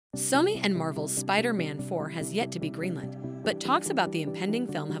Sony and Marvel's Spider-Man 4 has yet to be greenlit, but talks about the impending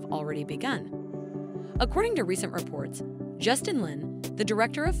film have already begun. According to recent reports, Justin Lin, the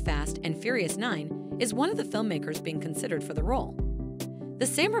director of Fast and Furious 9, is one of the filmmakers being considered for the role. The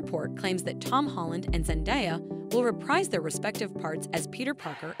same report claims that Tom Holland and Zendaya will reprise their respective parts as Peter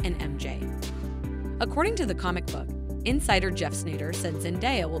Parker and MJ. According to the comic book, insider Jeff Snyder said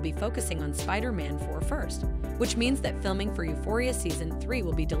Zendaya will be focusing on Spider-Man 4 first, which means that filming for Euphoria Season 3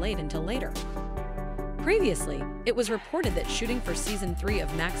 will be delayed until later. Previously, it was reported that shooting for Season 3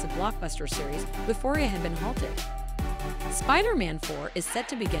 of Max's blockbuster series, Euphoria, had been halted. Spider-Man 4 is set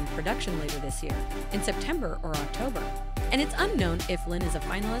to begin production later this year, in September or October, and it's unknown if Lin is a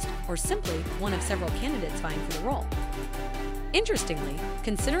finalist or simply one of several candidates vying for the role. Interestingly,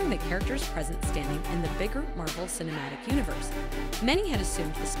 considering the character's present standing in the bigger Marvel Cinematic Universe, many had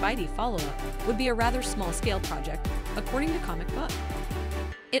assumed the Spidey follow-up would be a rather small-scale project, according to comic book.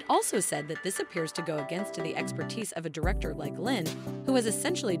 It also said that this appears to go against the expertise of a director like Lin, who has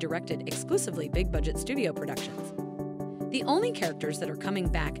essentially directed exclusively big-budget studio productions. The only characters that are coming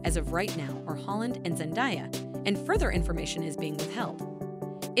back as of right now are Holland and Zendaya, and further information is being withheld.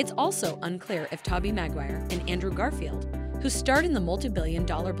 It's also unclear if Tobey Maguire and Andrew Garfield, who starred in the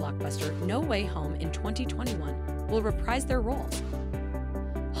multi-billion-dollar blockbuster No Way Home in 2021, will reprise their roles.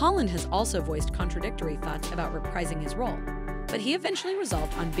 Holland has also voiced contradictory thoughts about reprising his role, but he eventually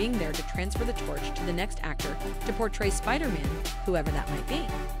resolved on being there to transfer the torch to the next actor to portray Spider-Man, whoever that might be.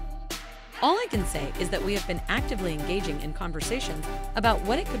 All I can say is that we have been actively engaging in conversations about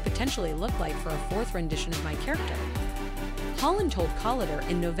what it could potentially look like for a fourth rendition of my character, Holland told Collider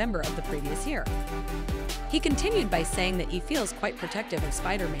in November of the previous year. He continued by saying that he feels quite protective of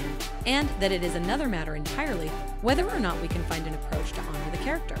Spider-Man and that it is another matter entirely whether or not we can find an approach to honor the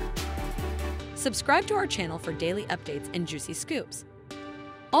character. Subscribe to our channel for daily updates and juicy scoops.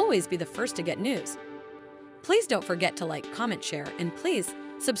 Always be the first to get news. Please don't forget to like, comment, share, and please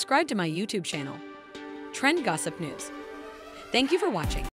subscribe to my YouTube channel, Trend Gossip News. Thank you for watching.